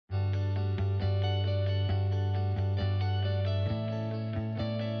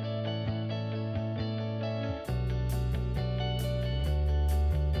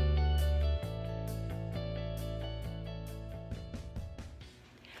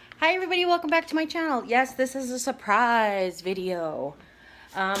Hi everybody, welcome back to my channel. Yes, this is a surprise video.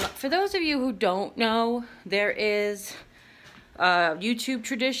 For those of you who don't know, there is a YouTube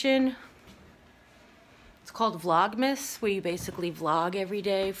tradition. It's called VLOGmas, where you basically vlog every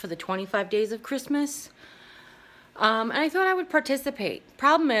day for the 25 days of Christmas. And I thought I would participate.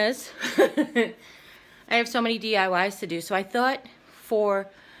 Problem is, I have so many DIYs to do, so I thought for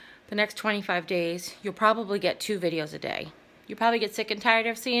the next 25 days, you'll probably get 2 videos a day. You probably get sick and tired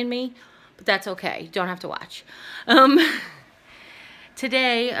of seeing me, but that's okay. You don't have to watch.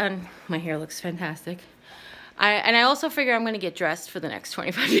 Today, my hair looks fantastic. I also figure I'm going to get dressed for the next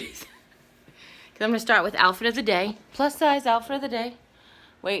 25 days. Because I'm going to start with outfit of the day. Plus size outfit of the day.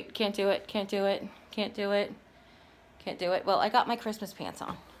 Wait, can't do it, can't do it, can't do it, can't do it. Well, I got my Christmas pants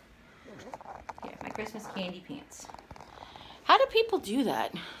on. Yeah, my Christmas candy pants. How do people do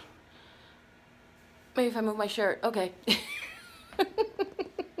that? Maybe if I move my shirt. Okay.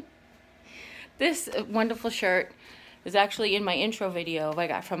 This wonderful shirt is actually in my intro video I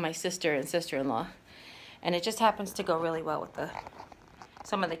got from my sister and sister-in-law, and it just happens to go really well with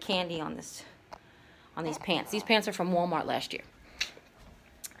some of the candy on these pants. These pants are from Walmart last year.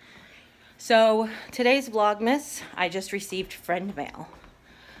 So today's Vlogmas, I just received friend mail.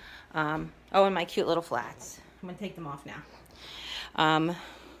 Oh, and my cute little flats. I'm gonna take them off now.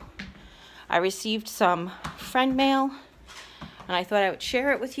 I received some friend mail, and I thought I would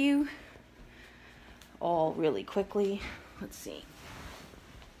share it with you all really quickly. Let's see.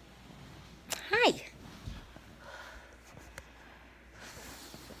 Hi.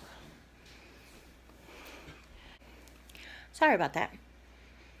 Sorry about that.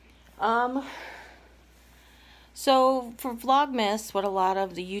 So for Vlogmas, what a lot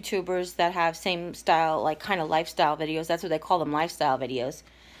of the YouTubers that have same style, like kind of lifestyle videos, that's what they call them, lifestyle videos.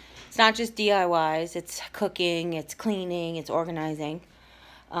 It's not just DIYs, it's cooking, it's cleaning, it's organizing.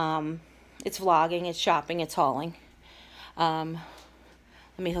 It's vlogging, it's shopping, it's hauling. Let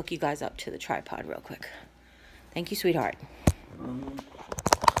me hook you guys up to the tripod real quick. Thank you, sweetheart.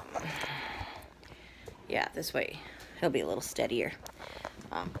 Yeah, this way he'll be a little steadier.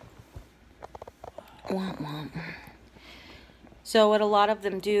 Womp womp. So what a lot of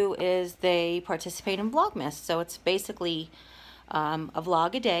them do is they participate in Vlogmas. So it's basically a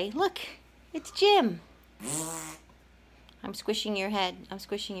vlog a day. Look, it's Jim. I'm squishing your head. I'm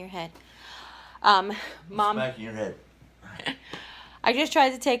squishing your head. Mom. Smacking your head. I just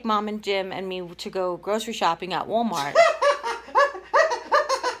tried to take Mom and Jim and me to go grocery shopping at Walmart.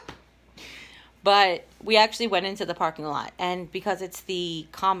 But we actually went into the parking lot. And because it's the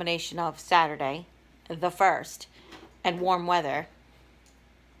combination of Saturday, the 1st, and warm weather,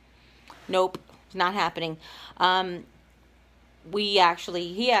 nope, not happening. He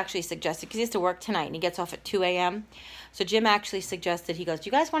actually suggested, because he has to work tonight and he gets off at 2 a.m. So Jim actually suggested, he goes, do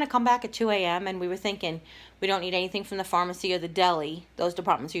you guys want to come back at 2 a.m.? And we were thinking, we don't need anything from the pharmacy or the deli. Those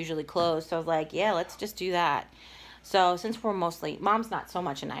departments are usually closed. So I was like, yeah, let's just do that. So since we're mostly, Mom's not so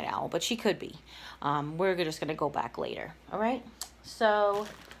much a night owl, but she could be. We're just going to go back later. All right? So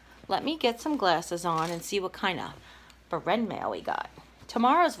let me get some glasses on and see what kind of friend mail we got.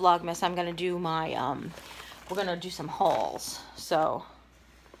 Tomorrow's Vlogmas, I'm going to do my, we're going to do some hauls. So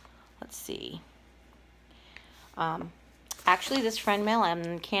let's see. Actually, this friend mail I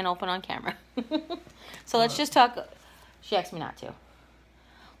can't open on camera. So let's just talk. She asked me not to.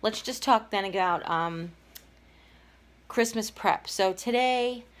 Let's just talk then about Christmas prep. So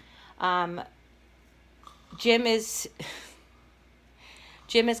today, Jim is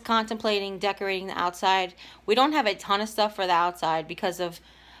contemplating decorating the outside. We don't have a ton of stuff for the outside because of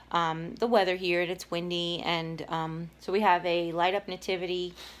the weather here, and it's windy, and so we have a light up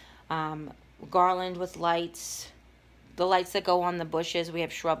nativity, garland with lights, the lights that go on the bushes. We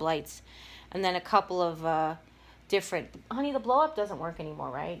have shrub lights, and then a couple of different. Honey, the blow up doesn't work anymore,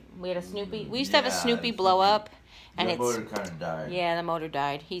 right? We had a Snoopy. We used to have a Snoopy blow up, and the motor kind of died. Yeah, the motor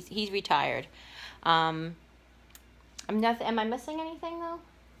died. He's retired. Am I missing anything though?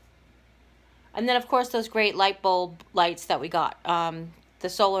 And then of course those great light bulb lights that we got. The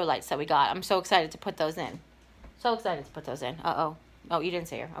solar lights that we got. I'm so excited to put those in. So excited to put those in. Uh-oh. Oh, you didn't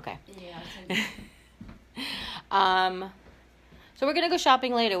see her. Okay. Yeah. So we're going to go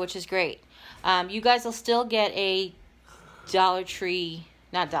shopping later, which is great. You guys will still get a a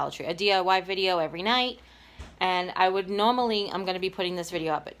DIY video every night. And I'm going to be putting this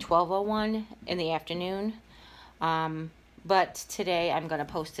video up at 12:01 in the afternoon. But today I'm going to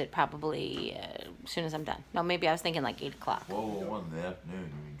post it probably as soon as I'm done. No, maybe I was thinking like 8 o'clock. 12:01 in the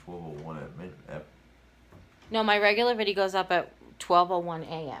afternoon. You mean 12:01 at midnight? No, my regular video goes up at 12:01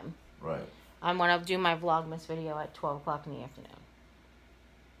 a.m. Right. I'm going to do my Vlogmas video at 12 o'clock in the afternoon.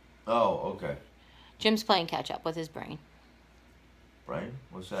 Oh, okay. Jim's playing catch up with his brain. Brain?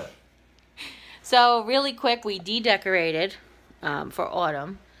 What's that? So really quick, we de-decorated for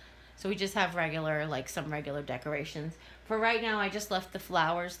autumn. So we just have regular, like some regular decorations. For right now, I just left the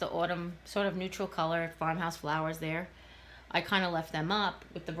flowers, the autumn sort of neutral color farmhouse flowers there. I kind of left them up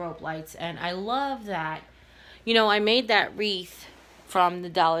with the rope lights, and I love that. You know, I made that wreath from the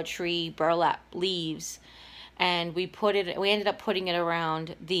Dollar Tree burlap leaves, and we ended up putting it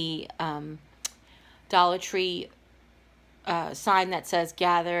around the Dollar Tree sign that says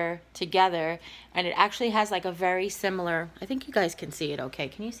gather together, and it actually has like a very similar, I think you guys can see it okay.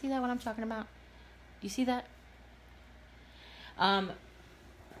 Can you see that, what I'm talking about? Do you see that?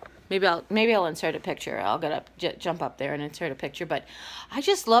 Maybe I'll insert a picture. I'll jump up there and insert a picture, but I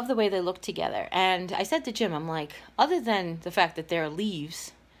just love the way they look together. And I said to Jim, I'm like, other than the fact that there are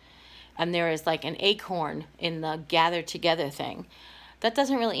leaves and there is like an acorn in the gather together thing, that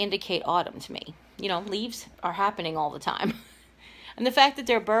doesn't really indicate autumn to me. You know, leaves are happening all the time. And the fact that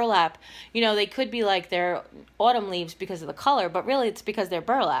they're burlap, you know, they could be like they're autumn leaves because of the color, but really it's because they're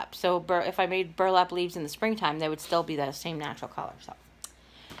burlap. So if I made burlap leaves in the springtime, they would still be the same natural color. So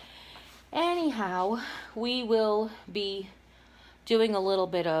anyhow, we will be doing a little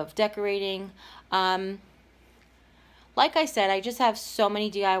bit of decorating. Like I said, I just have so many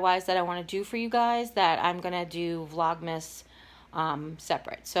DIYs that I want to do for you guys that I'm going to do Vlogmas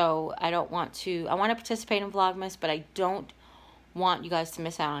separate. So I want to participate in Vlogmas, but I don't want you guys to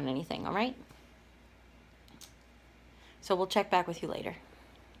miss out on anything, all right? So we'll check back with you later.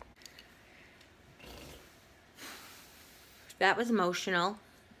 That was emotional.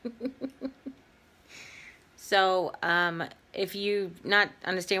 So, if you not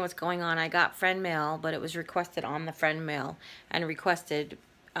understand what's going on, I got friend mail, but it was requested on the friend mail and requested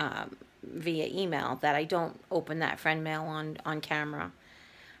via email that I don't open that friend mail on camera.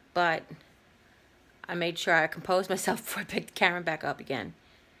 But I made sure I composed myself before I picked the camera back up again.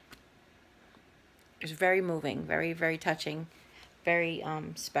 It was very moving, very, very touching, very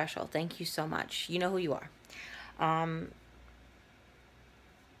special. Thank you so much. You know who you are.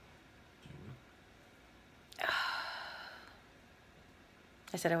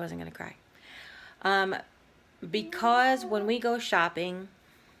 I said I wasn't going to cry. Because when we go shopping,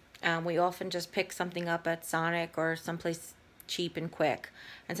 we often just pick something up at Sonic or someplace cheap and quick.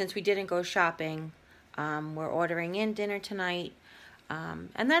 And since we didn't go shopping, we're ordering in dinner tonight.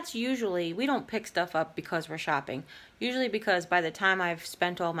 And that's usually, we don't pick stuff up because we're shopping. Usually because by the time I've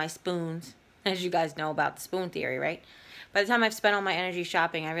spent all my spoons, as you guys know about the spoon theory, right? By the time I've spent all my energy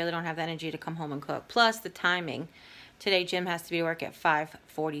shopping, I really don't have the energy to come home and cook. Plus the timing. Today Jim has to be at work at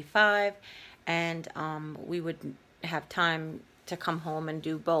 5:45, and we would have time to come home and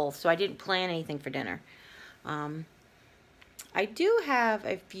do both. So I didn't plan anything for dinner. I do have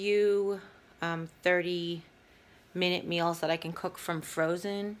a few 30-minute meals that I can cook from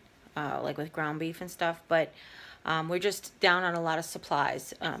frozen, like with ground beef and stuff, but we're just down on a lot of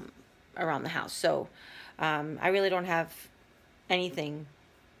supplies around the house. So I really don't have anything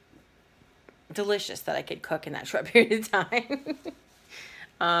delicious that I could cook in that short period of time.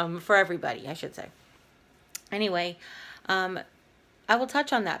 For everybody, I should say. Anyway, I will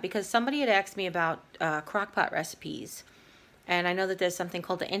touch on that because somebody had asked me about crock-pot recipes. And I know that there's something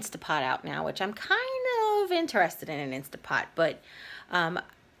called the Instapot out now, which I'm kind of interested in an Instapot. But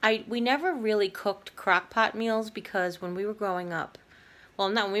we never really cooked crock-pot meals because when we were growing up, well,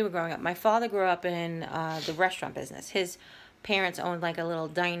 not when we were growing up, my father grew up in the restaurant business. His parents owned like a little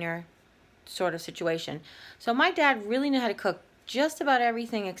diner sort of situation. So my dad really knew how to cook just about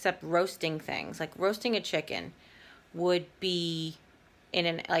everything except roasting things. Like roasting a chicken would be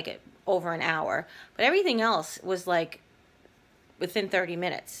in over an hour. But everything else was like within 30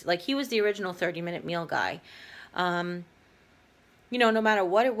 minutes. Like he was the original 30-minute meal guy. You know, no matter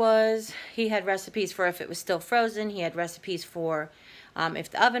what it was, he had recipes for if it was still frozen. He had recipes for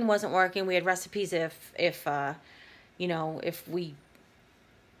if the oven wasn't working. We had recipes if you know, if we,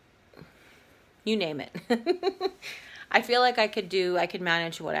 you name it. I feel like I could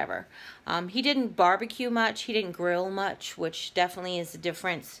manage whatever. He didn't barbecue much. He didn't grill much, which definitely is a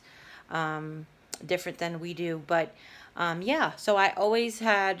difference, different than we do. But yeah, so we always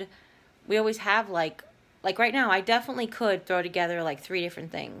have like right now, I definitely could throw together like 3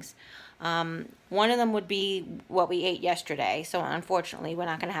 different things. One of them would be what we ate yesterday. So unfortunately, we're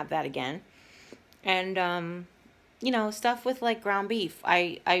not going to have that again. And, you know, stuff with like ground beef.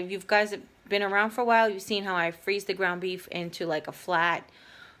 You guys have been around for a while. You've seen how I freeze the ground beef into like a flat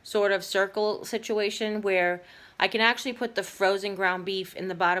sort of circle situation where I can actually put the frozen ground beef in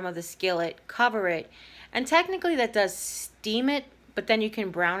the bottom of the skillet, cover it, and technically that does steam it, but then you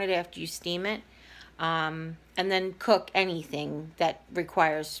can brown it after you steam it. And then cook anything that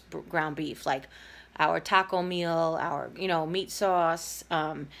requires ground beef, like our taco meal, our, meat sauce,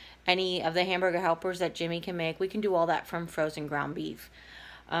 any of the hamburger helpers that Jimmy can make. We can do all that from frozen ground beef.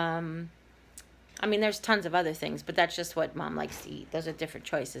 I mean, there's tons of other things, but that's just what Mom likes to eat. Those are different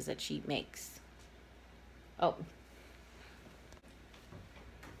choices that she makes. Oh.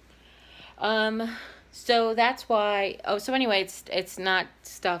 So that's why, so anyway, it's not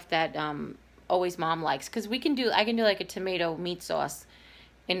stuff that, always Mom likes. Because I can do like a tomato meat sauce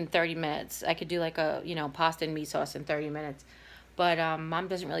in 30 minutes. I could do like a, pasta and meat sauce in 30 minutes. But, Mom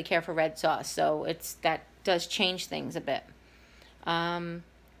doesn't really care for red sauce, so that does change things a bit.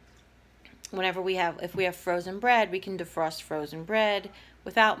 If we have frozen bread, we can defrost frozen bread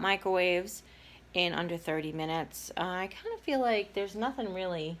without microwaves in under 30 minutes. I kind of feel like there's nothing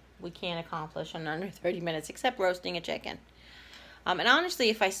really we can't accomplish in under 30 minutes except roasting a chicken. And honestly,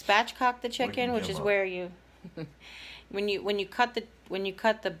 if I spatchcock the chicken, which is where you when you cut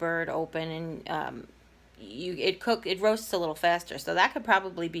the bird open and it roasts a little faster. So that could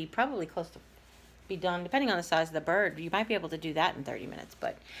probably close to be done, depending on the size of the bird. You might be able to do that in 30 minutes.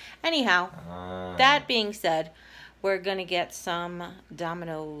 But anyhow, that being said, we're going to get some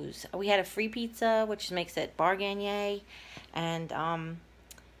Domino's. We had a free pizza, which makes it bargain-yay. And,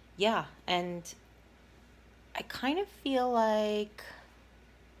 yeah. And I kind of feel like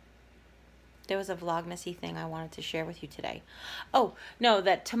there was a Vlogmas-y thing I wanted to share with you today. Oh, no,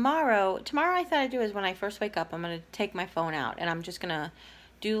 that tomorrow I thought I'd do is when I first wake up, I'm going to take my phone out. And I'm just going to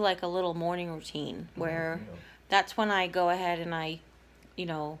do like a little morning routine where that's when I go ahead and I,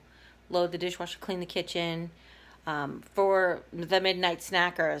 load the dishwasher, clean the kitchen, for the midnight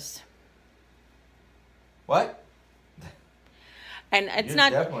snackers. What? And it's You're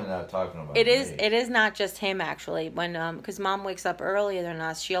not definitely not talking about it me. is not just him actually. When because Mom wakes up earlier than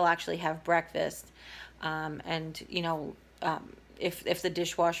us, she'll actually have breakfast, and if the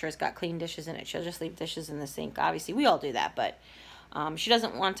dishwasher has got clean dishes in it, she'll just leave dishes in the sink. Obviously, we all do that, but she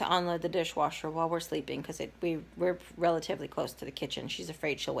doesn't want to unload the dishwasher while we're sleeping because we're relatively close to the kitchen. She's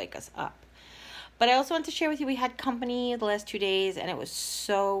afraid she'll wake us up. But I also want to share with you, we had company the last 2 days, and it was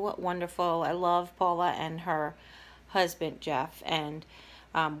so wonderful. I love Paula and her husband, Jeff. And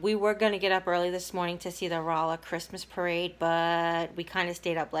we were going to get up early this morning to see the Rolla Christmas parade, but we kind of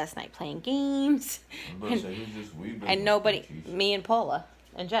stayed up last night playing games. And nobody, me and Paula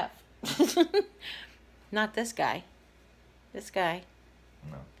and Jeff. Not this guy. This guy.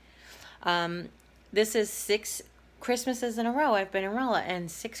 No. This is 6 Christmases in a row I've been in Rolla,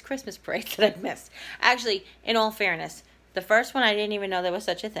 and 6 Christmas parades that I've missed. Actually, in all fairness, the first one I didn't even know there was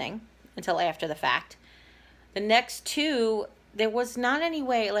such a thing until after the fact. The next 2, there was not any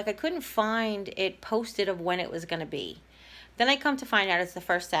way, like I couldn't find it posted of when it was going to be. Then I come to find out it's the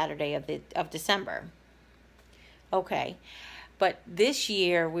first Saturday of December. Okay. But this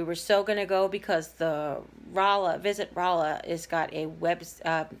year we were so going to go because the Visit Rolla has got an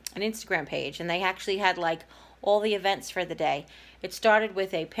Instagram page, and they actually had like all the events for the day. It started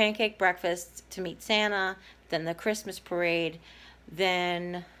with a pancake breakfast to meet Santa, then the Christmas parade,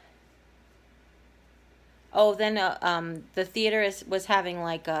 then the theater was having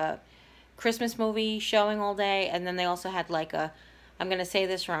like a Christmas movie showing all day, and then they also had like I'm going to say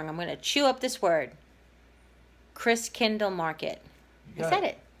this wrong, I'm going to chew up this word, Chris Kindle Market. I said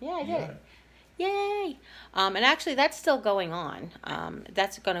it. Yeah, I did it. Yay! And actually, that's still going on.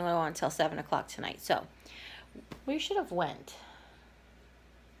 That's going to go on until 7 o'clock tonight. So, we should have went.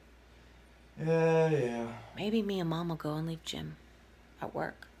 Yeah. Maybe me and Mom will go and leave Jim at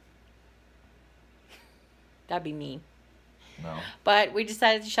work. That'd be mean. No. But we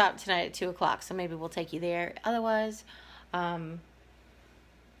decided to shop tonight at 2 o'clock, so maybe we'll take you there. Otherwise, you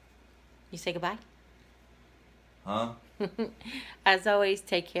say goodbye? Huh? As always,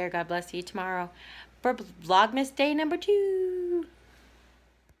 take care. God bless you tomorrow for Vlogmas day number 2.